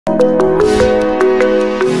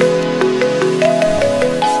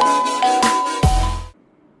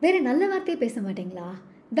வேறு நல்ல வார்த்தையை பேச மாட்டீங்களா?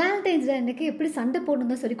 வேலண்டைன்ஸ் டே அன்னைக்கு எப்படி சண்டை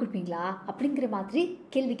போடணும் தான் சொல்லி கொடுப்பீங்களா அப்படிங்கிற மாதிரி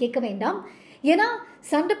கேள்வி கேட்க வேண்டாம். ஏன்னா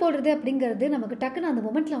சண்டை போடுறது அப்படிங்கிறது நமக்கு டக்குன்னு அந்த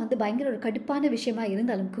மொமெண்ட்டில் வந்து பயங்கர ஒரு கடுப்பான விஷயமா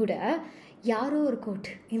இருந்தாலும் கூட, யாரோ ஒரு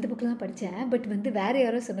கோட் இந்த புக்கில் தான் படித்தேன், பட் வந்து வேறு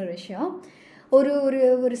யாரோ சொன்ன ஒரு விஷயம், ஒரு ஒரு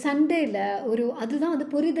ஒரு சண்டையில் அதுதான் வந்து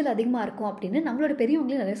புரிதல் அதிகமாக இருக்கும் அப்படின்னு நம்மளோட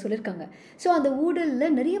பெரியவங்களே நிறைய சொல்லியிருக்காங்க. ஸோ அந்த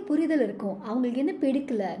ஊழலில் நிறைய புரிதல் இருக்கும். அவங்களுக்கு என்ன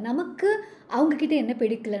பிடிக்கல, நமக்கு அவங்கக்கிட்ட என்ன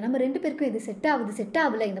பிடிக்கல, நம்ம ரெண்டு பேருக்கும் இது செட்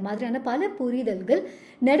ஆகலை, இந்த மாதிரியான பல புரிதல்கள்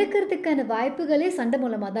நடக்கிறதுக்கான வாய்ப்புகளே சண்டை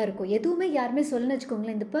மூலமாக தான் இருக்கும். எதுவுமே யாருமே சொல்லணும்னு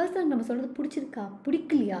வச்சுக்கோங்களேன், இந்த பர்சன் நம்ம சொல்கிறது பிடிச்சிருக்கா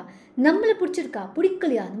பிடிக்கலையா, நம்மளை பிடிச்சிருக்கா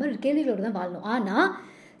பிடிக்கலையா, அந்த மாதிரி ஒரு கேள்விகளோடு தான் வாழணும். ஆனால்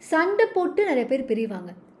சண்டை போட்டு நிறைய பேர்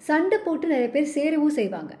பிரிவாங்க, சண்டை போட்டு நிறைய பேர் சேரவும்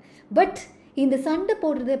செய்வாங்க. பட் இந்த சண்டை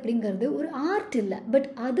போடுறது அப்படிங்கிறது ஒரு ஆர்ட் இல்லை, பட்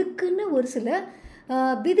அதுக்குன்னு ஒரு சில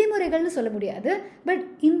விதிமுறைகள்னு சொல்ல முடியாது. பட்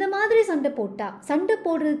இந்த மாதிரி சண்டை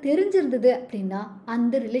போடுறது தெரிஞ்சிருந்தது அப்படின்னா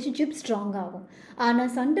அந்த ரிலேஷன்ஷிப் ஸ்ட்ராங் ஆகும்.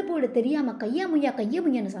 ஆனால் சண்டை போட தெரியாமல் கையா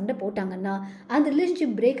முய்யான்னு சண்டை போட்டாங்கன்னா அந்த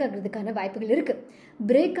ரிலேஷன்ஷிப் பிரேக் ஆகிறதுக்கான வாய்ப்புகள் இருக்குது.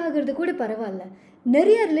 பிரேக் ஆகிறது கூட பரவாயில்ல,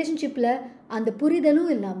 நிறைய ரிலேஷன்ஷிப்பில் அந்த புரிதலும்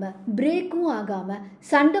இல்லாமல் பிரேக்கும் ஆகாமல்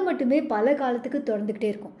சண்டை மட்டுமே பல காலத்துக்கு தொடர்ந்துக்கிட்டே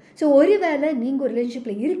இருக்கும். ஸோ ஒருவேளை நீங்கள் ஒரு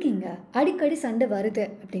ரிலேஷன்ஷிப்பில் இருக்கீங்க, அடிக்கடி சண்டை வருது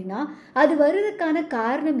அப்படின்னா அது வருவதற்கான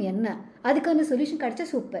காரணம் என்ன, அதுக்கான சொல்யூஷன் கிடைச்சா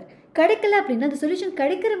சூப்பர், கிடைக்கல அப்படின்னா அந்த சொல்யூஷன்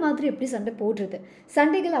கிடைக்கிற மாதிரி எப்படி சண்டை போடுறது,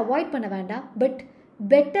 சண்டைகளை அவாய்ட் பண்ண வேண்டாம், பட்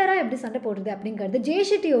பெட்டராக எப்படி சண்டை போடுறது அப்படிங்கிறது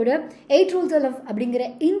ஜெயஷெட்டியோட 8 Rules of Love அப்படிங்கிற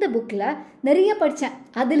இந்த புக்கில் நிறைய படித்தேன்.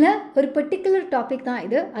 அதில் ஒரு பர்டிகுலர் டாபிக் தான்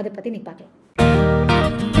இது, அதை பற்றி நீ பார்க்கலாம்.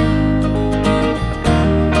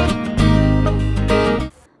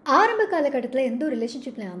 ஆரம்ப காலகட்டத்தில் எந்த ஒரு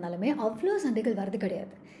ரிலேஷன்ஷிப்பில் இருந்தாலுமே அவ்வளோ சண்டைகள் வரது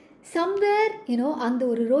கிடையாது. சம்வேர் அந்த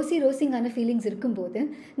ஒரு ரோசிங்கான ஃபீலிங்ஸ் இருக்கும்போது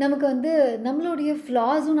நமக்கு வந்து நம்மளுடைய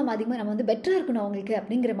ஃப்ளாஸும் நம்ம வந்து பெட்டராக இருக்கணும் அவங்களுக்கு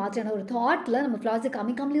அப்படிங்கிற மாதிரியான ஒரு தாட்டில் நம்ம ஃப்ளாஸை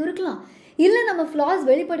காமிக்காமலேயும் இருக்கலாம். இல்லை நம்ம ஃப்ளாஸ்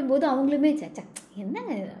வெளிப்படும் போது அவங்களுமே என்ன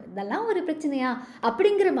இதெல்லாம் ஒரு பிரச்சனையா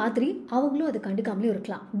அப்படிங்கிற மாதிரி அவங்களும் அதை கண்டுக்காமலேயும்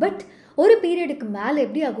இருக்கலாம். பட் ஒரு பீரியடுக்கு மேலே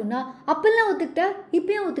எப்படி ஆகும்னா, அப்பெல்லாம் ஒத்துக்கிட்டா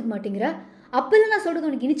இப்பயும் ஒத்துக்க மாட்டேங்கிற, அப்பெல்லாம் நான் சொல்கிறது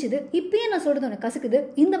உனக்கு இனிச்சுது, இப்பயும் நான் சொல்கிறது உனக்கு கசக்குது,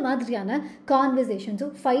 இந்த மாதிரியான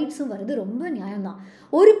கான்வர்சேஷன்ஸும் ஃபைட்ஸும் வர்றது ரொம்ப நியாயம்தான்.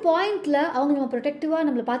 ஒரு பாயிண்டில் அவங்க நம்ம ப்ரொடெக்டிவாக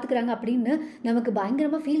நம்மளை பார்த்துக்கிறாங்க அப்படின்னு நமக்கு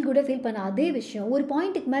பயங்கரமாக ஃபீல் பண்ண அதே விஷயம் ஒரு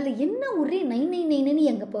பாயிண்ட்டுக்கு மேலே என்ன ஒரே நைன்னு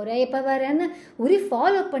எங்கே போகிற எப்போ வரேன்னு ஒரே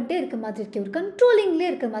ஃபாலோ பண்ணிட்டே இருக்க மாதிரி இருக்கே, ஒரு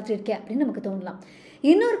கண்ட்ரோலிங்லேயே இருக்க மாதிரி இருக்கே அப்படின்னு நமக்கு தோணலாம்.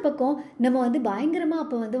 இன்னொரு பக்கம் நம்ம வந்து பயங்கரமாக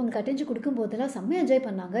அப்போ வந்து உங்களுக்கு அட்டென்ஷன் கொடுக்கும் போதெல்லாம் செம்மையாக என்ஜாய்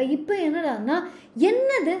பண்ணாங்க. இப்போ என்னடான்னா,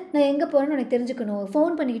 என்னது நான் எங்கே போகிறேன்னு உனக்கு தெரிஞ்சுக்கணும்,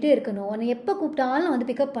 ஃபோன் பண்ணிக்கிட்டே இருக்கணும், உன்னை எப்போ கூப்பிட்டாலும் வந்து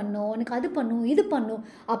பிக்கப் பண்ணணும், உனக்கு அது பண்ணும் இது பண்ணும்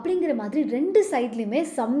அப்படிங்கிற மாதிரி ரெண்டு சைட்லேயுமே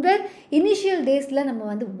சம்வேர் இனிஷியல் டேஸில் நம்ம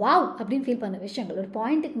வந்து வாவ் அப்படின்னு ஃபீல் பண்ண விஷயங்கள் ஒரு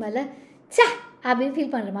பாயிண்ட்டுக்கு மேலே அப்படின்னு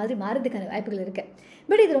ஃபீல் பண்ணுற மாதிரி மாறதுக்கான வாய்ப்புகள் இருக்குது.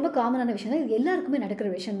 பட் இது ரொம்ப காமனான விஷயம் தான், இது எல்லாருக்குமே நடக்கிற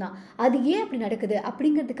விஷயம் தான். அது ஏன் அப்படி நடக்குது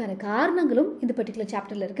அப்படிங்கிறதுக்கான காரணங்களும் இந்த பர்டிகுலர்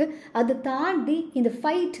சாப்டரில் இருக்குது. அதை தாண்டி இந்த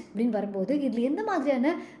ஃபைட் அப்படின்னு வரும்போது இதில் எந்த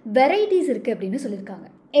மாதிரியான வெரைட்டிஸ் இருக்குது அப்படின்னு சொல்லியிருக்காங்க.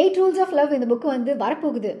 8 Rules of Love இந்த புக்கு வந்து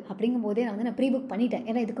வரப்போகுது அப்படிங்கும் போதே நான் ப்ரீ புக் பண்ணிட்டேன்.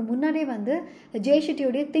 ஏன்னா இதுக்கு முன்னாடியே வந்து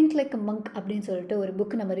ஜெயஷெட்டியோடைய திங்க் லைக் அ மங்க் அப்படின்னு சொல்லிட்டு ஒரு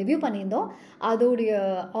புக் நம்ம ரிவ்யூ பண்ணியிருந்தோம். அதோடைய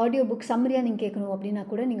ஆடியோ புக் சம்மரியாக நீங்கள் கேட்கணும் அப்படின்னா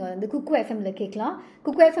கூட நீங்கள் வந்து குக்கு எஃப்எம்மில் கேட்கலாம்.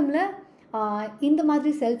 குக்கு எஃப்எம்மில் இந்த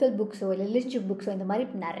மாதிரி செல்ஃப் ஹெல்ப் புக்ஸோ இல்லை ரிலேஷன்ஷிப் புக்ஸோ இந்த மாதிரி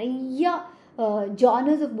நிறையா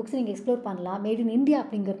ஜானர்ஸ் ஆஃப் புக்ஸ் நீங்கள் எக்ஸ்ப்ளோர் பண்ணலாம். மேட் இன் இந்தியா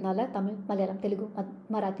அப்படிங்கிறதுனால தமிழ், மலையாளம், தெலுங்கு,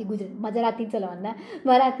 மராத்தி, மஜராத்தின்னு சொல்ல வந்தேன்,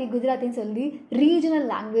 மராத்தி, குஜராத்தின்னு சொல்லி ரீஜனல்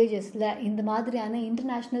லாங்குவேஜஸில் இந்த மாதிரியான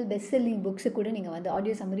இன்டர்நேஷ்னல் பெஸ்ட் செல்லிங் புக்ஸு கூட நீங்கள் வந்து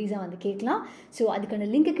ஆடியோ சம்மரிஸாக வந்து கேட்கலாம். ஸோ அதுக்கான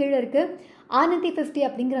லிங்க் கீழே இருக்குது. Ananthi 50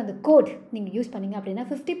 அப்படிங்கிற அந்த கோட் நீங்கள் யூஸ் பண்ணிங்க அப்படின்னா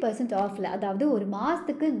 50% ஆஃபில், அதாவது ஒரு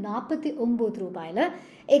மாதத்துக்கு 49 ரூபாயில்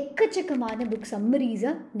எக்கச்சக்கமான புக்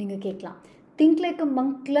சம்மரிஸை நீங்கள் கேட்கலாம். திங்க் லைக் அ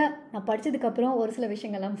மங்க்கில் நான் படித்ததுக்கப்புறம் ஒரு சில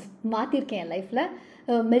விஷயங்கள்லாம் மாற்றிருக்கேன் என் லைஃப்பில்.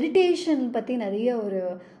 மெடிடேஷன் பற்றி நிறைய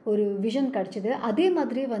ஒரு விஷன் கிடச்சிது. அதே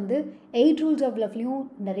மாதிரி வந்து 8 Rules of Loveலையும்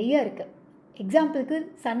நிறைய இருக்குது. எக்ஸாம்பிளுக்கு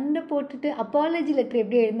சண்டை போட்டுட்டு அப்பாலஜி லெட்டர்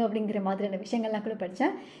எப்படி எழுதணும் அப்படிங்கிற மாதிரியான விஷயங்கள்லாம் கூட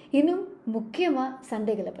படித்தேன். இன்னும் முக்கியமாக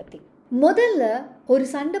சண்டைகளை பற்றி. முதல்ல ஒரு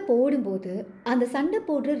சண்டை போடும்போது அந்த சண்டை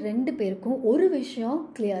போடுற ரெண்டு பேருக்கும் ஒரு விஷயம்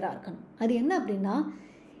கிளியராக இருக்கணும். அது என்ன அப்படின்னா,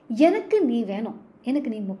 எனக்கு நீ வேணும், எனக்கு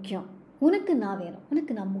நீ முக்கியம், உனக்கு நான் வேணும்,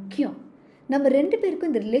 உனக்கு நான் முக்கியம், நம்ம ரெண்டு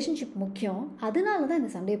பேருக்கும் இந்த ரிலேஷன்ஷிப் முக்கியம், அதனால தான்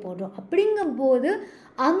இந்த சண்டையை போடுறோம் அப்படிங்கும்போது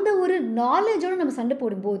அந்த ஒரு நாலேஜோடு நம்ம சண்டை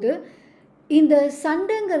போடும்போது இந்த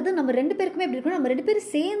சண்டைங்கிறது நம்ம ரெண்டு பேருக்குமே எப்படி இருக்கணும், நம்ம ரெண்டு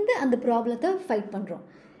பேரும் சேர்ந்து அந்த ப்ராப்ளத்தை ஃபைட் பண்ணுறோம்.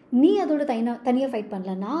 நீ அதோட தனியாக ஃபைட்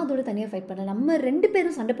பண்ணல, நான் அதோட தனியாக ஃபைட் பண்ணல, நம்ம ரெண்டு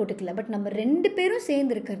பேரும் சண்டை போட்டுக்கல, பட் நம்ம ரெண்டு பேரும்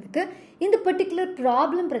சேர்ந்து இருக்கிறதுக்கு இந்த பர்டிகுலர்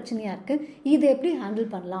ப்ராப்ளம் பிரச்சனையாக இருக்குது, இதை எப்படி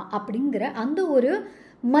ஹேண்டில் பண்ணலாம் அப்படிங்கிற அந்த ஒரு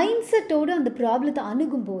மைண்ட் செட்டோடு அந்த ப்ராப்ளத்தை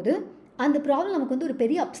அணுகும்போது அந்த ப்ராப்ளம் நமக்கு வந்து ஒரு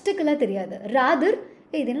பெரிய அப்டிக்கலாக தெரியாது. ராதர்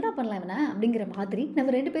இது என்னடா பண்ணலாம் இவனை அப்படிங்கிற மாதிரி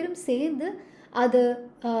நம்ம 2 பேரும் சேர்ந்து அதை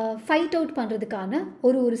ஃபைட் அவுட் பண்ணுறதுக்கான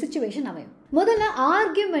ஒரு சுச்சுவேஷன் அமையும். முதல்ல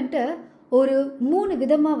ஆர்கியூமெண்ட்டை ஒரு 3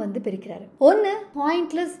 விதமாக வந்து பிரிக்கிறாரு. ஒன்று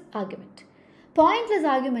பாயிண்ட்லெஸ் ஆர்கியூமெண்ட். பாயிண்ட்லெஸ்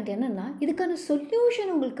ஆர்கியூமெண்ட் என்னென்னா, இதுக்கான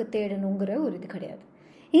சொல்யூஷன் உங்களுக்கு தேடணுங்கிற ஒரு இது கிடையாது.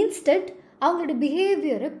 இன்ஸ்டெட் அவங்களோட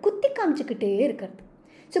பிஹேவியரை குத்தி காமிச்சிக்கிட்டே இருக்கிறது.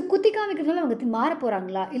 ஸோ குத்தி காமிக்கிறதுனால அவங்க மாற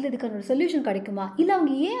போகிறாங்களா, இல்லை இதுக்கான ஒரு சொல்யூஷன் கிடைக்குமா, இல்லை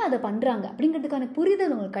அவங்க ஏன் அதை பண்ணுறாங்க அப்படிங்கிறதுக்கான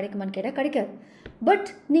புரிதல் உங்களுக்கு கிடைக்குமான்னு கேட்டால் கிடைக்காது. பட்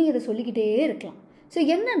நீங்கள் இதை சொல்லிக்கிட்டே இருக்கலாம். ஸோ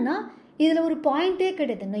என்னென்னா இதில் ஒரு பாயிண்ட்டே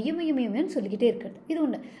கிடையாது, நொய்யமையமையன்னு சொல்லிக்கிட்டே இருக்கிறது. இது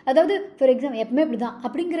ஒன்று. அதாவது ஃபார் எக்ஸாம்பிள் எப்பவுமே இப்படி தான்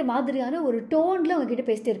அப்படிங்கிற மாதிரியான ஒரு டோனில் அவங்ககிட்ட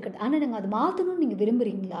பேசிட்டே இருக்கிறது. ஆனால் நீங்கள் அதை மாற்றணும்னு நீங்கள்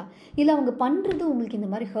விரும்புகிறீங்களா, இல்லை அவங்க பண்ணுறது உங்களுக்கு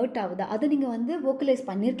இந்த மாதிரி ஹர்ட் ஆகுதா, அதை நீங்கள் வந்து வோக்கலைஸ்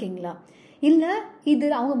பண்ணியிருக்கீங்களா, இல்லை இது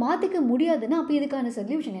அவங்க மாற்றிக்க முடியாதுன்னா அப்போ இதுக்கான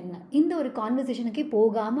சொல்யூஷன் என்ன, இந்த ஒரு கான்வர்சேஷனுக்கே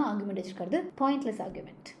போகாமல் ஆர்குமெண்ட் வச்சுக்கிறது பாயிண்ட்லெஸ்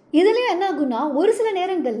ஆர்குமெண்ட். இதுலேயும் என்ன ஆகுன்னா, ஒரு சில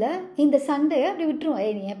நேரங்களில் இந்த சண்டையை அப்படி விட்டுருவோம்.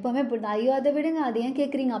 நீ எப்போவுமே இப்படி தான், ஐயோ அதை விடுங்க, அதை ஏன்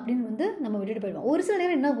கேட்குறீங்க அப்படின்னு வந்து நம்ம விட்டுட்டு போயிடுவோம். ஒரு சில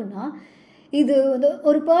நேரம் என்ன ஆகுன்னா, இது வந்து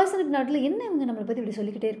ஒரு பர்சனுக்கு நாட்டில் என்ன இவங்க நம்மளை பற்றி இப்படி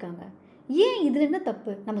சொல்லிக்கிட்டே இருக்காங்க, ஏன் இதில் என்ன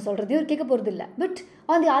தப்பு, நம்ம சொல்கிறதையும் கேட்க போகிறது இல்லை, but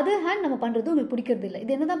on the other hand நம்ம பண்ணுறது உங்களுக்கு பிடிக்கிறது இல்லை,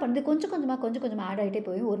 இது என்ன தான் பண்ணுறது, கொஞ்சம் கொஞ்சமாக ஆட் ஆகிட்டே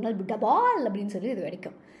போய் ஒரு நாள் டபால் அப்படின்னு சொல்லி இது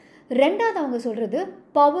வெடிக்கும். ரெண்டாவது அவங்க சொல்கிறது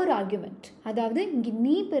பவர் ஆர்கியூமெண்ட். அதாவது இங்கே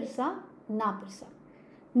நீ பெருசா நான் பெருசா,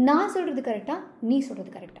 நான் சொல்கிறது கரெக்டாக நீ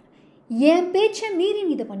சொல்கிறது கரெக்டாக, என் பேச்சை மீறி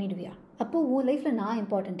நீ இதை பண்ணிடுவியா, அப்போது உன் லைஃப்பில் நான்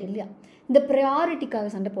இம்பார்ட்டன்ட் இல்லையா, இந்த ப்ரையாரிட்டிக்காக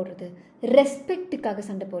சண்டை போடுறது, ரெஸ்பெக்ட்டுக்காக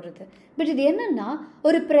சண்டை போடுறது. பட் இது என்னென்னா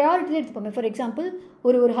ஒரு ப்ரையாரிட்டியில் எடுத்துப்போமே. ஃபார் எக்ஸாம்பிள்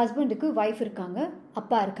ஒரு ஹஸ்பண்டுக்கு ஒய்ஃப் இருக்காங்க,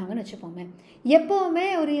 அப்பா இருக்காங்கன்னு வச்சுப்போமே. எப்போவுமே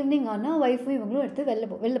ஒரு ஈவினிங் ஆனால் ஒய்ஃபும் இவங்களும் எடுத்து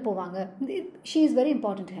வெளில போவாங்க. She is very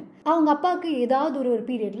important him. அவங்க அப்பாவுக்கு ஏதாவது ஒரு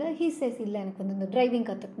பீரியடில் ஹீ சேஸ் இல்லை எனக்கு வந்து இந்த டிரைவிங்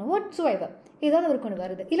கற்றுக்கணும், வாட் ஸோ எவர், ஏதாவது ஒரு கொண்டு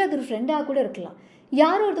வருது, இல்லை அது ஒரு ஃப்ரெண்டாக கூட இருக்கலாம்.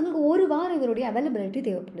 யாரோ ஒருத்தவங்களுக்கு ஒரு வாரம் இவருடைய அவைலபிலிட்டி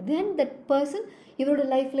தேவைப்படுது, அண்ட் தட் பர்சன் இவரோட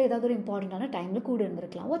லைஃப்பில் ஏதாவது ஒரு இம்பார்ட்டண்ட்டான டைமில் கூட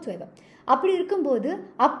இருந்திருக்கலாம், வாட்ஸ் எவர். அப்படி இருக்கும்போது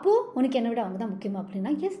அப்போது உனக்கு என்னை விட அவங்க தான் முக்கியமாக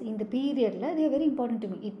அப்படின்னா, எஸ் இந்த பீரியடில் they are very important to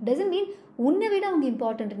me. It doesn't mean உன்னை விட அவங்க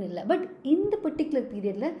இம்பார்ட்டன்ட்னு இல்லை, பட் இந்த பர்டிகுலர்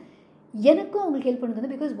பீரியடில் எனக்கும் அவங்களுக்கு ஹெல்ப்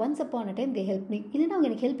பண்ணுறது, because once upon a time they help me. இல்லைன்னா அவங்க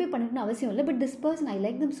எனக்கு ஹெல்ப்பே பண்ணணும்னு அவசியம் இல்லை, but this person I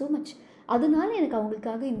like them so much, அதனால எனக்கு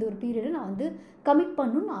அவங்களுக்காக இந்த ஒரு பீரியடை நான் வந்து கமிட்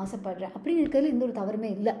பண்ணணும்னு ஆசைப்படுறேன் அப்படின்னு இருக்கிறதுல எந்த ஒரு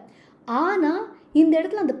தவறுமே இல்லை. ஆனால் இந்த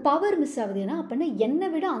இடத்துல அந்த பவர் மிஸ் ஆகுது. ஏன்னா அப்படின்னா என்னை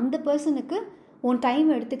விட அந்த பர்சனுக்கு உன் டைம்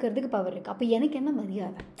எடுத்துக்கிறதுக்கு பவர் இருக்குது, அப்போ எனக்கு என்ன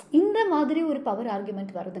மரியாதை, இந்த மாதிரி ஒரு பவர்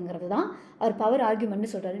ஆர்குமெண்ட் வருதுங்கிறது தான் அவர் பவர் ஆர்குமெண்ட்னு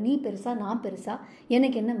சொல்கிறாரு. நீ பெருசா நான் பெருசா,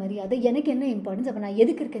 எனக்கு என்ன மரியாதை, எனக்கு என்ன இம்பார்ட்டன்ஸ், அப்போ நான்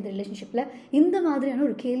எதுக்கு இருக்க இந்த ரிலேஷன்ஷிப்பில், இந்த மாதிரியான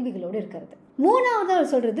ஒரு கேள்விகளோடு இருக்கிறது. மூணாவது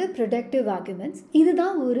அவர் சொல்கிறது ப்ரொடக்டிவ் ஆர்குமெண்ட்ஸ்.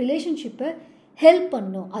 இதுதான் ஒரு ரிலேஷன்ஷிப்பை ஹெல்ப்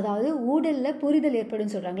பண்ணும், அதாவது ஊழலில் புரிதல்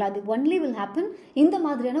ஏற்படும் சொல்கிறாங்களா, அது ஒன்லி வில் ஹேப்பன் இந்த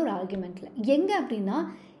மாதிரியான ஒரு ஆர்குமெண்ட்டில். எங்கே அப்படின்னா,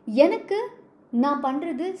 எனக்கு நான்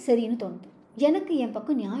பண்ணுறது சரின்னு தோணுது, எனக்கு என்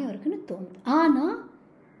பக்கம் நியாயம் இருக்குன்னு தோணுது, ஆனால்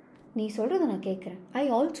நீ சொல்கிறத நான் கேட்குறேன், I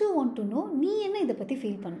also want to know நீ என்ன இதை பற்றி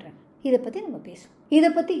ஃபீல் பண்ணுறேன், இதை பற்றி நம்ம பேசுவோம், இதை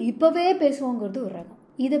பற்றி இப்போவே பேசுவோங்கிறது ஒரு ரகம்,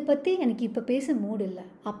 இதை பற்றி எனக்கு இப்போ பேச மூடு இல்லை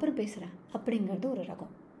அப்புறம் பேசுகிறேன் அப்படிங்கிறது ஒரு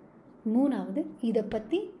ரகம். மூணாவது, இதை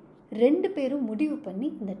பற்றி 2 பேரும் முடிவு பண்ணி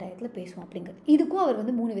இந்த டயத்தில் பேசுவோம் அப்படிங்கிறது. இதுக்கும் அவர்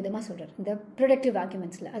வந்து 3 விதமாக சொல்கிறார் இந்த ப்ரொடக்டிவ்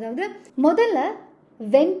ஆர்குமெண்ட்ஸில். அதாவது முதல்ல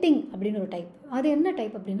வென்டிங் அப்படின்னு ஒரு டைப். அது என்ன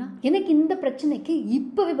டைப் அப்படின்னா, எனக்கு இந்த பிரச்சனைக்கு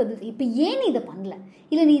இப்போவே பதில், இப்போ ஏன் நீ இதை பண்ணல,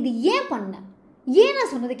 இல்லை நீ இது ஏன் பண்ண, ஏன் நான்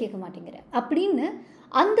சொன்னதை கேட்க மாட்டேங்கிற அப்படின்னு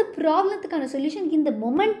அந்த ப்ராப்ளத்துக்கான சொல்யூஷன் இந்த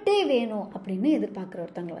மொமெண்ட்டே வேணும் அப்படின்னு எதிர்பார்க்குற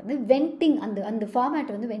ஒருத்தவங்க வந்து வென்டிங், அந்த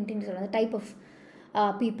ஃபார்மேட் வந்து வென்டிங் சொல்கிற அந்த டைப் ஆஃப்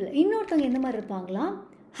பீப்புள். இன்னொருத்தவங்க எந்த மாதிரி இருப்பாங்களாம்,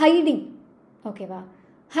 ஹைடிங். ஓகேவா,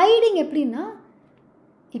 ஹைடிங் எப்படின்னா,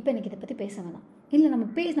 இப்போ எனக்கு இதை பற்றி பேச வேணாம், இல்லை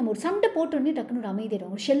நம்ம ஒரு சண்டை போட்டோன்னே டக்குன்னு ஒரு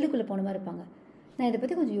அமைதியிடும், ஒரு ஷெல்லுக்குள்ளே போன மாதிரி இருப்பாங்க, நான் இதை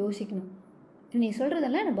பற்றி கொஞ்சம் யோசிக்கணும், நீ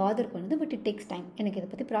சொல்கிறதெல்லாம் என்னை பாதர் பண்ணுது, பட் இட் டேக்ஸ் டைம், எனக்கு இதை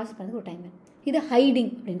பற்றி ப்ராசஸ் பண்ணுறதுக்கு ஒரு டைம். இது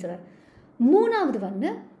ஹைடிங் அப்படின்னு சொல்கிறார். மூணாவது வந்து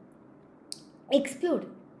எக்ஸ்ப்ளோர்டு.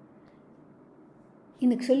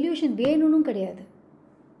 இந்த சொல்யூஷன் வேணும்னு கிடையாது,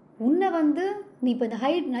 உன்னை வந்து நீ இப்போ இந்த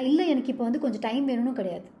நான் இல்லை எனக்கு இப்போ வந்து கொஞ்சம் டைம் வேணும்னு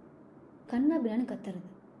கிடையாது, கண்ணா பின்னான்னு கத்துறது,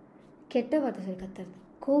 கெட்ட வார்த்தை சொல்லி கத்துறது,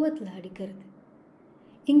 கோவத்தில் அடிக்கிறது.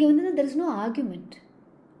 இங்கே வந்து there is no argument,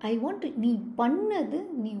 I want நீ பண்ணது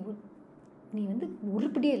நீ வந்து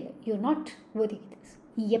உருப்படியே இல்லை, யூஆர் நாட் வர்தி திஸ்,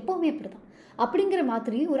 நீ எப்போவுமே அப்படி தான் அப்படிங்கிற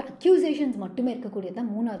மாதிரி ஒரு அக்யூசேஷன்ஸ் மட்டுமே இருக்கக்கூடியதான்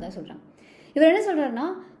மூணாவதாக சொல்கிறாங்க. இவர் என்ன சொல்கிறாருன்னா,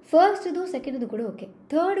 ஃபர்ஸ்ட் இதுவும் செகண்ட் இது கூட ஓகே,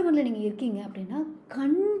 தேர்ட் ஒன்ல நீங்கள் இருக்கீங்க அப்படின்னா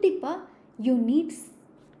கண்டிப்பாக யூ நீட்ஸ்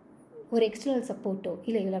ஒரு எக்ஸ்டர்னல் சப்போர்ட்டோ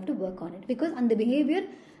இல்லை you have to work on it, because அந்த behaviour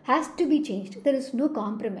has to be change, there is no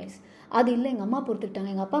compromise. அது இல்லை எங்கள் அம்மா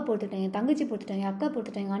பொறுத்துட்டாங்க, எங்கள் அப்பா பொறுத்துட்டாங்க, என் தங்கச்சி பொறுத்துட்டாங்க, என் அக்கா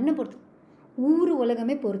பொறுத்துட்டாங்க, எங்கள் அண்ணன் ஊர்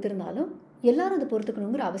உலகமே பொறுத்திருந்தாலும் எல்லாரும் அதை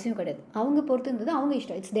பொறுத்துக்கணுங்கிற அவசியம் கிடையாது, அவங்க பொறுத்துங்கிறது அவங்க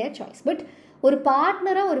இஷ்டம், இட்ஸ் தேர் சாய்ஸ். பட் ஒரு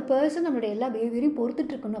பார்ட்னராக ஒரு பர்சன் நம்மளுடைய எல்லா பிஹேவியரையும்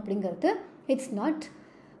பொறுத்துட்டு இருக்கணும் அப்படிங்கிறது இட்ஸ் நாட்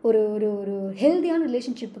ஒரு ஒரு ஒரு ஹெல்த்தியான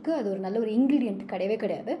ரிலேஷன்ஷிப்புக்கு அது ஒரு நல்ல ஒரு இன்க்ரீடியன்ட் கிடையவே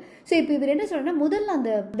கிடையாது. ஸோ இப்போ இவர் என்ன சொல்கிறேன்னா, முதல்ல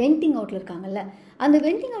அந்த வெண்டிங் அவுட்டில் இருக்காங்கல்ல, அந்த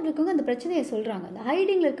வெண்டிங் அவுட்டில் இருக்கவங்க அந்த பிரச்சனையை சொல்கிறாங்க. அந்த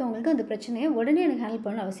ஹைடிங்கில் இருக்கவங்களுக்கு அந்த பிரச்சனையை உடனே எனக்கு ஹேண்டில்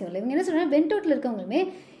பண்ணணும் அவசியம் இல்லை. இவங்க என்ன சொல்கிறாங்க, வெண்ட் அவுட்டில் இருக்கவங்களுமே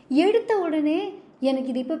எடுத்த உடனே எனக்கு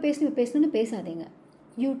இது இப்போ பேசணும்னு பேசாதீங்க.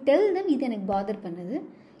 யூ டெல் தம் இது எனக்கு பாதர் பண்ணுது,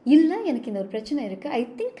 இல்லை எனக்கு இந்த ஒரு பிரச்சனை இருக்குது, ஐ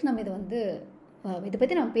திங்க் நம்ம இதை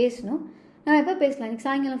பற்றி நம்ம பேசணும், நான் எப்போ பேசலாம், எனக்கு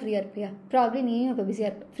சாயங்காலம் ஃப்ரீயாக இருப்பியா, ப்ராப்ளி நீயும் இப்போ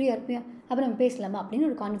ஃப்ரீயாக இருப்பியா, அப்போ நம்ம பேசலாமா அப்படின்னு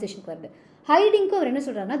ஒரு கான்வர்சேஷனுக்கு வருது. ஹைடிங்க்கு அவர் என்ன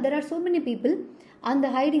சொல்கிறாருன்னா, there are so many people அந்த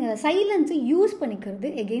ஹைடிங் அந்த சைலன்ஸை யூஸ் பண்ணிக்கிறது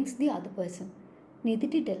எகெயின்ஸ்ட் தி அதர் பர்சன். நீ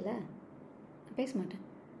திட்டிட்டல்ல, நான் பேச மாட்டேன்,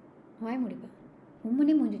 வாய முடிப்பேன்,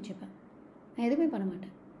 உண்மையே மூஞ்சி வச்சுப்பேன், நான் எதுவுமே பண்ண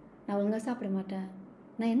மாட்டேன், நான் ஒழுங்காக சாப்பிட மாட்டேன்,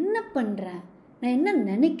 நான் என்ன பண்ணுறேன், நான் என்ன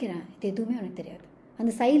நினைக்கிறேன், இது எதுவுமே எனக்கு தெரியாது.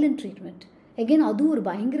 அந்த சைலண்ட் ட்ரீட்மெண்ட் எகெயின் அதுவும் ஒரு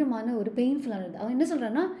பயங்கரமான ஒரு பெயின்ஃபுல்லானது. அவன் என்ன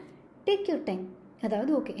சொல்கிறான்னா, டேக் யூர் டைம்.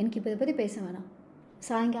 அதாவது ஓகே, எனக்கு இப்போ இதை பற்றி பேச வேணாம்,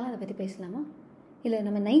 சாயங்காலம் அதை பற்றி பேசலாமா, இல்லை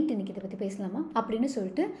நம்ம நைட் இன்றைக்கி இதை பற்றி பேசலாமா அப்படின்னு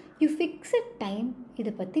சொல்லிட்டு யூ ஃபிக்ஸ் அ டைம்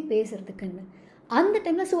இதை பற்றி பேசுகிறதுக்குன்னு. அந்த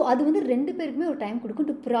டைமில் ஸோ அது வந்து ரெண்டு பேருக்குமே ஒரு டைம் கொடுக்கும்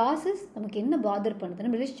டு ப்ராசஸ் நமக்கு என்ன பாதர் பண்ணுது,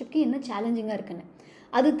 நம்ம ரிலேஷன்ஷிப்க்கு என்ன சேலஞ்சிங்காக இருக்குன்னு.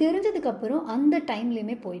 அது தெரிஞ்சதுக்கப்புறம் அந்த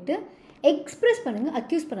டைம்லேயுமே போயிட்டு எக்ஸ்ப்ரெஸ் பண்ணுங்கள்,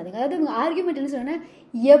 அக்யூஸ் பண்ணாதீங்க. அதாவது உங்கள் ஆர்கியூமெண்ட் என்ன சொன்னேன்னா,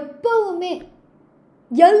 எப்போவுமே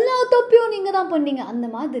எல்லா தப்பையும் நீங்கள் தான் பண்ணீங்க அந்த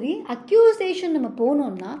மாதிரி அக்யூசேஷன் நம்ம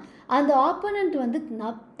போனோம்னா அந்த ஆப்போனண்ட் வந்து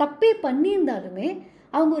தப்பே பண்ணியிருந்தாலுமே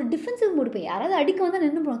அவங்க ஒரு டிஃபென்சிவ் மூடு போய் யாராவது அடிக்க வந்தால்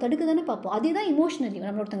நின்று போகணும், தடுக்க தானே பார்ப்போம். அதே தான் இமோஷனலி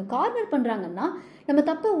நம்ம ஒருத்தங்க கார்னர் பண்ணுறாங்கன்னா நம்ம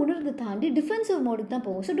தப்பை உணர்ந்து தாண்டி டிஃபென்சிவ் மோடுக்கு தான்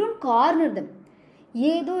போகும். ஸோ டோன்ட் கார்னர் தம்.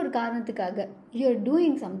 ஏதோ ஒரு காரணத்துக்காக யூ ஆர்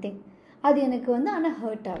டூயிங் சம்திங், அது எனக்கு வந்து ஆனால்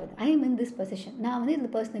ஹர்ட் ஆகுது, I am in this position, நான் வந்து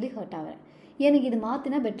இதில் பர்சனலி ஹர்ட் ஆகிறேன், எனக்கு இது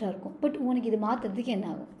மாற்றினா பெட்டராக இருக்கும், பட் உனக்கு இது மாற்றுறதுக்கு என்ன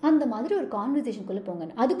ஆகும், அந்த மாதிரி ஒரு கான்வர்சேஷனுக்குள்ளே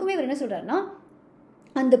போங்க. அதுக்குமே இவர் என்ன சொல்கிறாருன்னா,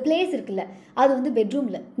 அந்த பிளேஸ் இருக்குல்ல, அது வந்து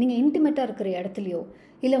பெட்ரூமில் நீங்கள் இன்டிமேட்டாக இருக்கிற இடத்துலையோ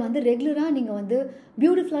இல்லை வந்து ரெகுலராக நீங்கள் வந்து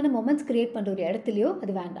பியூட்டிஃபுல்லான மொமெண்ட்ஸ் க்ரியேட் பண்ணுற ஒரு இடத்துலையோ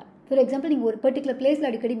அது வேண்டாம். ஃபார் எக்ஸாம்பிள் நீங்கள் ஒரு பர்டிகுலர் பிளேஸில்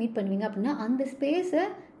அடிக்கடி மீட் பண்ணுவீங்க அப்படின்னா அந்த ஸ்பேஸை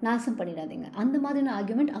நாசம் பண்ணிடாதீங்க. அந்த மாதிரியான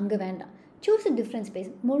ஆர்குமெண்ட் அங்கே வேண்டாம். Choose a different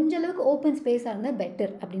space. முடிஞ்ச அளவுக்கு ஓப்பன் ஸ்பேஸாக இருந்தால்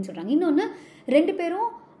பெட்டர் அப்படின்னு சொல்கிறாங்க. இன்னொன்று, ரெண்டு பேரும்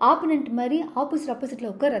ஆப்போனண்ட் மாதிரி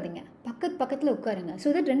ஆப்போசிட்டில் உட்காராதீங்க, பக்கத்தில் உட்காருங்க.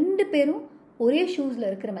 ஸோ தட் ரெண்டு பேரும் ஒரே ஷூஸில்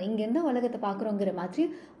இருக்கிற மாதிரி, இங்கேருந்து உலகத்தை பார்க்குறோங்கிற மாதிரி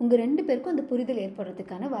உங்கள் ரெண்டு பேருக்கும் அந்த புரிதல்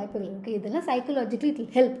ஏற்படுறதுக்கான வாய்ப்புகள் இருக்குது. இதெல்லாம் சைக்கலாஜிக்கலி இட்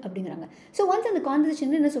வில் ஹெல்ப் அப்படிங்கிறாங்க. ஸோ ஒன்ஸ் அந்த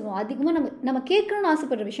கான்வர்சேஷன் என்ன சொல்லுவோம், அதிகமாக நம்ம கேட்கணும்னு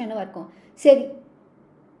ஆசைப்படுற விஷயம் என்னவாக இருக்கும், சரி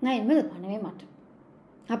நான் இனிமேல் அதை பண்ணவே மாட்டேன்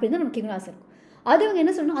அப்படின்னு தான் நம்ம கேட்கணும் ஆசை இருக்கும். அது அவங்க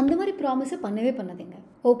என்ன சொல்லணும், அந்த மாதிரி ப்ராமிஸை பண்ணவே பண்ணாதீங்க.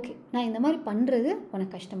 ஓகே, நான் இந்த மாதிரி பண்ணுறது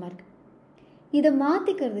உனக்கு கஷ்டமாக இருக்குது, இதை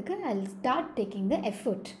மாற்றிக்கிறதுக்கு I will start taking the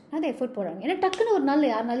effort. அது எஃபர்ட் போடுறாங்க. ஏன்னா டக்குன்னு ஒரு நாள்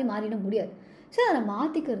யாருனாலையும் மாறிட முடியாது. ஸோ அதை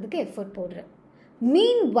மாற்றிக்கிறதுக்கு எஃபர்ட் போடுறேன்.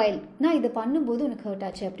 மீன் வைல் நான் இதை பண்ணும்போது உனக்கு ஹர்ட்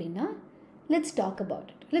ஆச்சு அப்படின்னா let's talk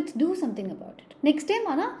about it, let's do something about it next time.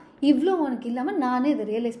 ஆனால் இவ்வளோ உனக்கு இல்லாமல் நானே இதை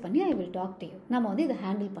ரியலைஸ் பண்ணி I will talk to you, நம்ம வந்து இதை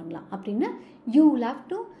ஹேண்டில் பண்ணலாம் அப்படின்னு you will have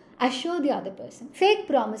to assure the other person. Fake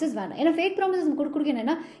promises வேண்டாம். ஏன்னா ஃபேக் ப்ராமிசஸ் கொடுக்க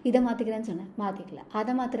என்னென்னா, இதை மாற்றிக்கிறேன்னு சொன்னேன் மாற்றிக்கல,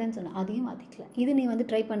 அதை மாற்றுறேன்னு சொன்னேன் அதையும் மாற்றிக்கல, இது நீ வந்து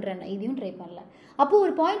ட்ரை பண்ணுறேன்னா இதையும் ட்ரை பண்ணல. அப்போது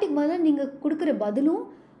ஒரு பாயிண்ட்டுக்கு மேலே நீங்கள் கொடுக்குற பதிலும்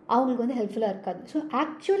அவங்களுக்கு வந்து ஹெல்ப்ஃபுல்லாக இருக்காது. ஸோ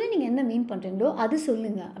ஆக்சுவலி நீங்கள் என்ன மீன் பண்ணுறீங்களோ அது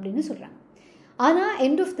சொல்லுங்கள் அப்படின்னு சொல்கிறாங்க. ஆனால்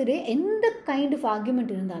எண்ட் ஆஃப் த டே எந்த கைண்ட் ஆஃப்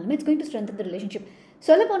ஆர்குமெண்ட் இருந்தாலுமே it's going to strengthen the relationship.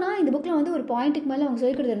 சொல்லப்போனால் இந்த புக்கில் வந்து ஒரு பாயிண்ட்டுக்கு மேலே அவங்க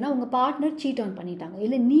சொல்லிக்கிறதுனா, உங்கள் பார்ட்னர் சீட் ஆன் பண்ணிட்டாங்க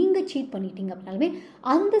இல்லை நீங்கள் சீட் பண்ணிட்டீங்க அப்படின்னாலுமே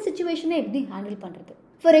அந்த சிச்சுவேஷனை எப்படி ஹேண்டில் பண்ணுறது.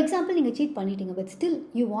 ஃபார் எக்ஸாம்பிள், நீங்கள் சீட் பண்ணிட்டீங்க but still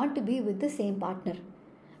you want to be with the same partner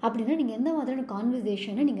அப்படின்னா நீங்கள் எந்த மாதிரியான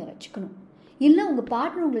கான்வர்சேஷனை நீங்கள் வச்சுக்கணும். இல்லை உங்கள்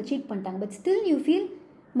பார்ட்னர் உங்களை சீட் பண்ணிட்டாங்க but still you feel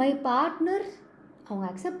my partner அவங்க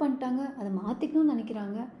அக்செப்ட் பண்ணிட்டாங்க, அதை மாற்றிக்கணும்னு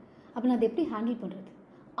நினைக்கிறாங்க, அப்போ நான் அதை எப்படி ஹேண்டில் பண்ணுறது.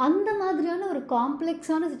 அந்த மாதிரியான ஒரு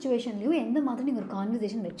காம்ப்ளெக்ஸான சுச்சுவேஷன்லேயும் எந்த மாதிரி நீங்கள் ஒரு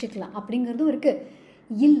கான்வர்சேஷன் வச்சுக்கலாம் அப்படிங்கிறதும் இருக்குது.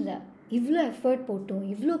 இல்லை இவ்வளோ எஃபர்ட் போட்டும்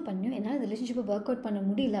இவ்வளோ பண்ணியும் என்னால் அந்த ரிலேஷன்ஷிப்பை ஒர்க் அவுட் பண்ண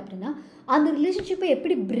முடியல அப்படின்னா அந்த ரிலேஷன்ஷிப்பை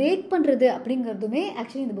எப்படி பிரேக் பண்ணுறது அப்படிங்கிறதுமே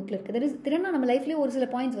ஆக்சுவலி இந்த புக்கில் இருக்குது. திறனா நம்ம லைஃப்லேயே ஒரு சில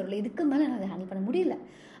பாயிண்ட்ஸ் வரல, இதுக்கு மேலே நான் அதை ஹேண்டில் பண்ண முடியல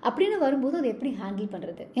அப்படின்னு வரும்போது அதை எப்படி ஹேண்டில்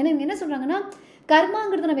பண்ணுறது. ஏன்னா இவங்க என்ன சொல்கிறாங்கன்னா,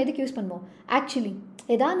 கர்மாங்கிறத நம்ம எதுக்கு யூஸ் பண்ணுவோம், ஆக்சுவலி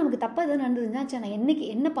ஏதாவது நமக்கு தப்பாக எதாவது நடந்ததுன்னா சரி நான் என்னைக்கு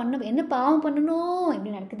என்ன பாவம் பண்ணணும்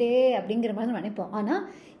இப்படி நடக்குதே அப்படிங்கிற மாதிரி நம்ம நினைப்போம். ஆனால்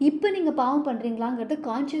இப்போ நீங்கள் பாவம் பண்ணுறீங்களாங்கிறது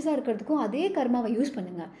கான்ஷியஸாக இருக்கிறதுக்கும் அதே கர்மாவை யூஸ்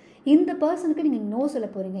பண்ணுங்கள். இந்த பர்சனுக்கு நீங்கள் நோ சொல்ல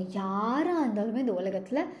போகிறீங்க. யாராக இருந்தாலுமே இந்த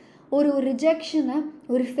உலகத்தில் ஒரு ரிஜெக்ஷனை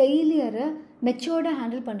ஒரு ஃபெயிலியரை மெச்சோர்டாக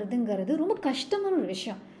ஹேண்டில் பண்ணுறதுங்கிறது ரொம்ப கஷ்டமான ஒரு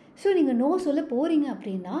விஷயம். ஸோ நீங்கள் நோ சொல்ல போகிறீங்க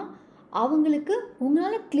அப்படின்னா அவங்களுக்கு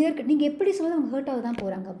உங்களால் கிளியர் கட் நீங்கள் எப்படி சொல்ல அவங்க ஹர்ட் ஆக தான்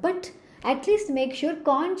போகிறாங்க. பட் அட்லீஸ்ட் மேக் ஷுர்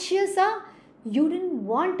கான்ஷியஸாக you didn't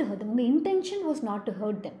want to hurt them. உங்கள் intention was not to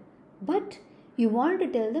hurt them, but you want to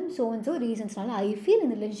tell them so and so reasonsனால I feel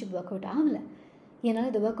இந்த ரிலேஷன்ஷிப் ஒர்க் அவுட் ஆகலை, என்னால்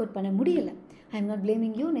இதை work out பண்ண முடியலை, I am not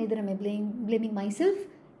blaming you, neither am I blaming myself,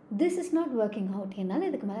 this is not working out, என்னால்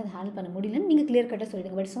இதுக்கு மேலே அதை ஹேண்டில் பண்ண முடியலன்னு நீங்கள் கிளியர் கட்டாக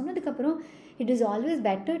சொல்லிடுங்க. பட் சொன்னதுக்கப்புறம் it is always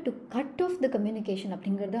better to cut of the communication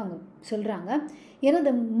அப்படிங்கிறது அவங்க சொல்கிறாங்க. ஏன்னா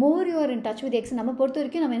த more you are in touch with X, நம்ம பொறுத்த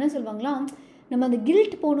வரைக்கும் நம்ம என்ன சொல்லுவாங்களா, நம்ம அந்த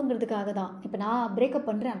கில்ட் போகணுங்கிறதுக்காக தான். இப்போ நான் பிரேக்கப்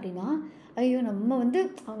பண்ணுறேன் அப்படின்னா, ஐயோ நம்ம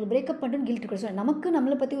அவங்களை பிரேக்கப் பண்ணுறேன்னு கில்ட் கூட சொல்ல, நமக்கு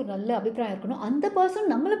நம்மளை பற்றி ஒரு நல்ல அபிப்பிராயம் இருக்கணும், அந்த பர்சன்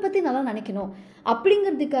நம்மளை பற்றி நல்லா நினைக்கணும்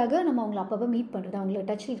அப்படிங்கிறதுக்காக நம்ம அவங்கள அப்பப்போ மீட் பண்ணுறது, அவங்கள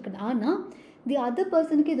டச்சில் இருக்கணும். ஆனால் தி அதர்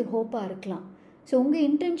பர்சனுக்கு இது ஹோப்பாக இருக்கலாம். ஸோ உங்கள்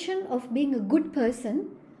intention of being a good person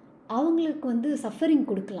அவங்களுக்கு சஃபரிங்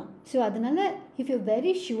கொடுக்கலாம். ஸோ அதனால் if you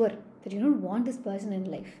very sure that you don't want this person in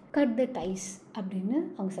life, cut the ties அப்படின்னு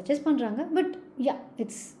அவங்க சஜஸ்ட் பண்ணுறாங்க. But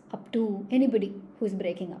it's up to anybody who is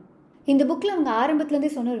breaking up. இந்த புக்கில் அவங்க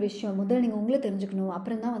ஆரம்பத்துலேருந்தே சொன்ன ஒரு விஷயம், முதல்ல நீங்கள் உங்களை தெரிஞ்சுக்கணும்,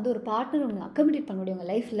 அப்புறம் தான் ஒரு பார்ட்னர் உங்களை அக்கமடேட் பண்ண முடியும்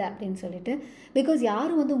உங்கள் லைஃப்பில் அப்படின்னு சொல்லிட்டு. பிகாஸ்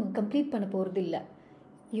யாரும் உங்களை கம்ப்ளீட் பண்ண போகிறது இல்லை.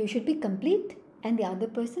 You should be complete and the other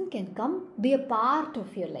person can come be a part of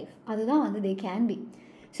your life. அதுதான் they can be.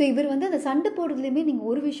 ஸோ இவர் அந்த சண்டை போடுறதுலேயுமே நீங்கள்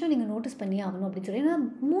ஒரு விஷயம் நீங்கள் நோட்டீஸ் பண்ணி ஆகணும் அப்படின்னு சொல்லி, ஏன்னா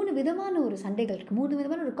 3 விதமான ஒரு சண்டைகள் இருக்குது, 3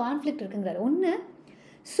 விதமான ஒரு கான்ஃப்ளிக்ட் இருக்குங்கிறாரு. ஒன்று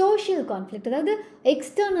சோஷியல் கான்ஃப்ளிக்ட், அதாவது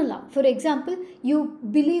எக்ஸ்டர்னலாக. For example you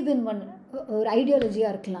believe in ஒரு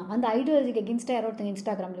ஐடியாலஜியாக இருக்கலாம், அந்த ஐடியாலஜிக்கு எகென்ஸ்டாக யாரோ ஒருத்தங்க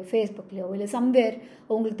இன்ஸ்டாகிராம்லையோ ஃபேஸ்புக்லையோ இல்லை சம்வேர்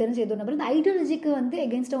உங்களுக்கு தெரிஞ்ச எதுவும் நம்பர் அந்த ஐடியாலஜிக்கு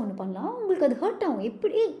எகென்ஸ்டாக ஒன்று பண்ணலாம், உங்களுக்கு அது ஹர்ட்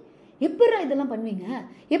ஆகும். எப்படா இதெல்லாம் பண்ணுவீங்க,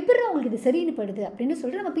 எப்படா உங்களுக்கு இது சரின்னு படுது அப்படின்னு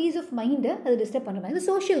சொல்லிட்டு நம்ம பீஸ் ஆஃப் மைண்டை அது டிஸ்டர்ப் பண்ண மாதிரி. இது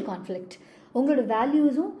சோஷியல் கான்ஃப்ளிக்ட். உங்களோட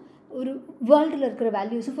வேல்யூஸும் ஒரு வேர்ல்டில் இருக்கிற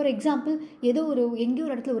வேல்யூஸும், ஃபார் எக்ஸாம்பிள் ஏதோ எங்கேயோ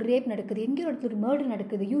ஒரு இடத்துல ஒரு ரேப் நடக்குது, எங்கேயோ ஒரு இடத்துல ஒரு மர்டர்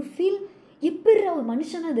நடக்குது, யூ ஃபீல் எப்படா ஒரு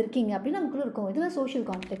மனுஷனாக அது இருக்கீங்க அப்படின்னு நமக்குள்ளே இருக்கும். இதுதான் social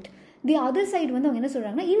conflict. The other side அவங்க என்ன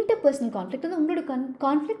சொல்கிறாங்கன்னா இன்டர்பர்சனல் கான்ஃப்ளிக்ட், உங்களோட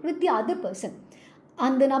conflict with the other person.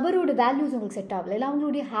 அந்த நபரோட வேல்யூஸ் உங்களுக்கு செட் ஆகலை, இல்லை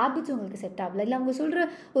அவங்களுடைய ஹேபிட்ஸ் உங்களுக்கு செட் ஆகலை, இல்லை அவங்க சொல்கிற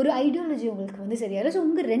ஒரு ஐடியாலஜி உங்களுக்கு சரியாகலை. ஸோ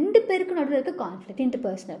உங்கள் 2 பேருக்கு நடுவில் இருக்க conflict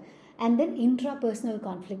interpersonal. And then intrapersonal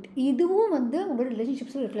conflict, இதுவும் உங்களோட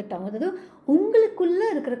ரிலேஷன்ஷிப்ஸில் ரிஃப்ளெக்ட் ஆகும். அதாவது உங்களுக்குள்ளே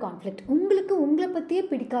இருக்கிற கான்ஃப்ளிக்ட், உங்களை பற்றியே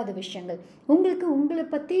பிடிக்காத விஷயங்கள், உங்களை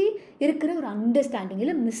பற்றி இருக்கிற ஒரு அண்டர்ஸ்டாண்டிங்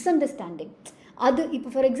இல்லை மிஸ் அண்டர்ஸ்டாண்டிங். அது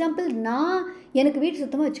இப்போ ஃபார் எக்ஸாம்பிள் எனக்கு வீடு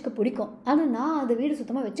சுத்தமாக வச்சுக்க பிடிக்கும், ஆனால் நான் அதை வீடு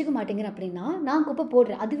சுத்தமாக வச்சுக்க மாட்டேங்கிறேன் அப்படின்னா நான் குப்பை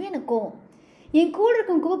போடுறேன், அதுவே எனக்கு கோவம். என் கூட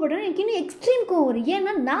இருக்கவங்க கோவம் போடுறேன், எனக்கு இன்னும் எக்ஸ்ட்ரீம் கோவம் வரும்.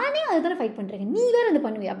 ஏன்னா நானே அதை தானே ஃபைட் பண்ணுறேன், நீ வேறு அதை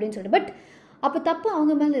பண்ணுவேன் அப்படின்னு சொல்லிட்டு. பட் அப்போ தப்பு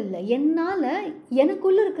அவங்க மேலே இல்லை, என்னால்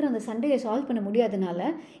எனக்குள்ளே இருக்கிற அந்த சண்டையை சால்வ் பண்ண முடியாதனால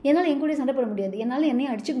என்னால் என் கூட சண்டை போட முடியாது, என்னால்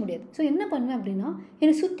என்னையும் அடிச்சிக்க முடியாது. ஸோ என்ன பண்ணுவேன் அப்படின்னா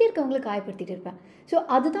என்னை சுற்றி இருக்கவங்களை காயப்படுத்திட்டு இருப்பேன். ஸோ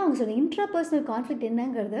அதுதான் அவங்க சொல்லுங்கள், இன்ட்ராபர்சனல் கான்ஃப்ளிக்ட்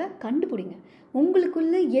என்னங்கிறத கண்டுபிடிங்க.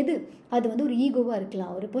 உங்களுக்குள்ளே எது அது ஒரு ஈகோவாக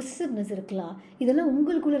இருக்கலாம், ஒரு பொசிசிவ்னஸ் இருக்கலாம், இதெல்லாம்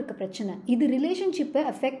உங்களுக்குள்ளே இருக்க பிரச்சனை. இது ரிலேஷன்ஷிப்பை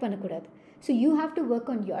அஃபெக்ட் பண்ணக்கூடாது. So you have to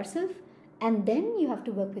work on your self and then you have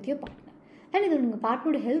to work with your partner. and இதில் நீங்கள்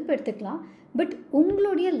பார்ட்னரோட ஹெல்ப் எடுத்துக்கலாம். பட்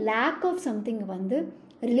உங்களுடைய லேக் ஆஃப் சம்திங்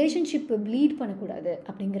ரிலேஷன்ஷிப்பை ப்ளீட் பண்ணக்கூடாது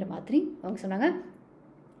அப்படிங்கிற மாதிரி அவங்க சொன்னாங்க.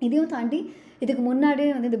 இதையும் தாண்டி இதுக்கு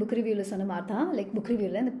முன்னாடியே இந்த புக் ரிவ்யூவில் சொன்ன மாதிரி தான், லைக் புக்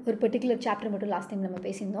ரிவ்யூவில் இந்த ஒரு பர்டிகுலர் சாப்டர் மட்டும் லாஸ்ட் டைம் நம்ம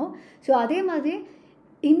பேசியிருந்தோம். ஸோ அதே மாதிரி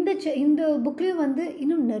இந்த புக்லேயும்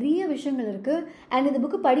இன்னும் நிறைய விஷயங்கள் இருக்குது. அண்ட் இந்த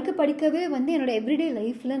புக்கு படிக்கவே என்னோடய எவ்ரிடே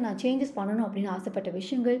லைஃப்பில் நான் சேஞ்சஸ் பண்ணணும் அப்படின்னு ஆசைப்பட்ட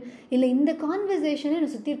விஷயங்கள், இல்லை இந்த கான்வர்சேஷனை என்னை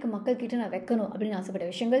சுற்றி இருக்க மக்கள்கிட்ட நான் வைக்கணும் அப்படின்னு ஆசைப்பட்ட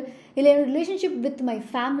விஷயங்கள், இல்லை என்னோட relationship with my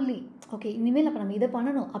family, okay இனிமேல் அப்போ நம்ம இதை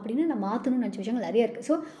பண்ணணும் அப்படின்னு நான் மாற்றணும்னு நினச்ச விஷயங்கள் நிறையா இருக்குது.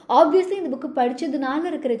 ஸோ ஆப்வியஸ்லி இந்த புக்கு படித்ததுனால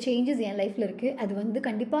இருக்கிற சேஞ்சஸ் என் லைஃப்பில் இருக்குது. அது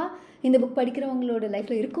கண்டிப்பாக இந்த புக் படிக்கிறவங்களோட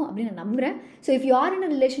லைஃப்பில் இருக்கும் அப்படின்னு நான் நம்புகிறேன். So if you are in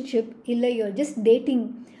a relationship, இல்லை யூஆர் ஜஸ்ட்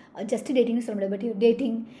டேட்டிங்னு சொல்ல முடியாது, பட் யூர்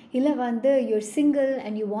டேட்டிங், இல்லை your single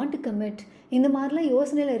and you want to commit, இந்த மாதிரிலாம்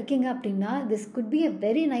யோசனையில் இருக்கீங்க அப்படின்னா this could be a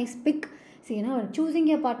very nice big. So ஏன்னா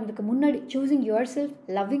சூஸிங் யர் பார்ட்னருக்கு முன்னாடி choosing your self,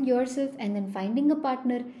 loving your self, and then finding a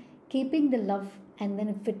partner, keeping the love, and then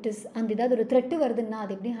if it is அந்த ஏதாவது ஒரு த்ரெட்டு வருதுன்னா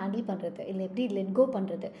அதை எப்படி ஹேண்டில் பண்ணுறது, இல்லை எப்படி லெட் கோ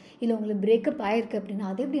பண்ணுறது, இல்லை உங்களுக்கு பிரேக்கப் ஆயிருக்கு அப்படின்னா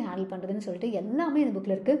அதை எப்படி ஹேண்டில் பண்ணுறதுன்னு சொல்லிட்டு எல்லாமே இந்த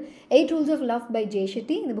புக்கில் இருக்குது. 8 Rules of Love by J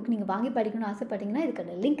Shetty. இந்த புக் நீங்கள் வாங்கி படிக்கணும்னு ஆசைப்பட்டீங்கன்னா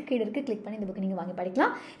இதுக்கான லிங்க் கீழே இருக்குது, கிளிக் பண்ணி இந்த புக் நீங்கள் வாங்கி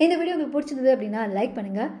படிக்கலாம். இந்த வீடியோ உங்களுக்கு பிடிச்சிருந்தது அப்படின்னா லைக்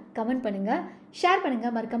பண்ணுங்கள், கமெண்ட் பண்ணுங்கள், ஷேர்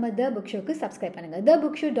பண்ணுங்கள், மறக்காமல் த புக் ஷோக்கு சப்ஸ்கிரைப் பண்ணுங்கள்.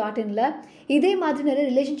 thebookshop.inல இதே மாதிரி நிறைய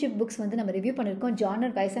ரிலேஷன்ஷிப் புக்ஸ் நம்ம ரிவ்யூ பண்ணியிருக்கோம்,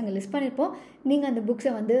 ஜானர் வைஸ் அங்கே லிஸ்ட் பண்ணியிருப்போம். நீங்கள் அந்த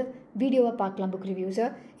புக்ஸை வீடியோவாக பார்க்கலாம், புக் ரிவ்யூஸை,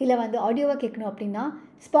 இல்லை ஆடியோவாக கேட்கணும் அப்படின்னா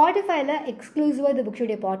ஸ்பாட்டிஃபைல எக்ஸ்க்ளூசிவாக இந்த புக்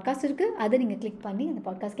ஷோடைய பாட்காஸ்ட் இருக்குது, அதை நீங்கள் கிளிக் பண்ணி அந்த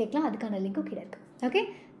பாட்காஸ்ட் கேட்கலாம். அதுக்கான லிங்க்கும் கீழே இருக்குது. ஓகே,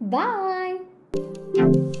 பாய்.